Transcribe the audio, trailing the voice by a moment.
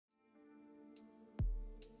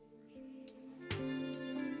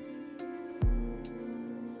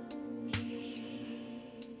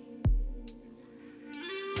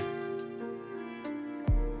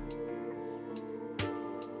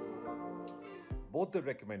both the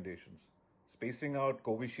recommendations, spacing out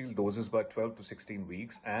Covishield doses by 12 to 16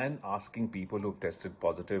 weeks and asking people who've tested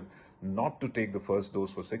positive not to take the first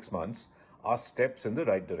dose for 6 months, are steps in the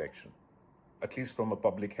right direction, at least from a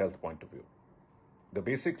public health point of view. The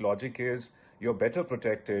basic logic is you're better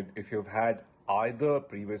protected if you've had either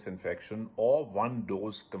previous infection or one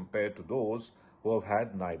dose compared to those who have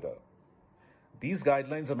had neither. These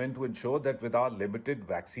guidelines are meant to ensure that with our limited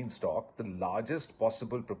vaccine stock, the largest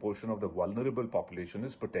possible proportion of the vulnerable population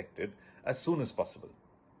is protected as soon as possible.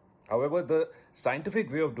 However, the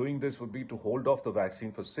scientific way of doing this would be to hold off the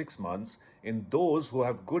vaccine for 6 months in those who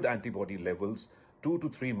have good antibody levels 2 to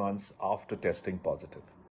 3 months after testing positive.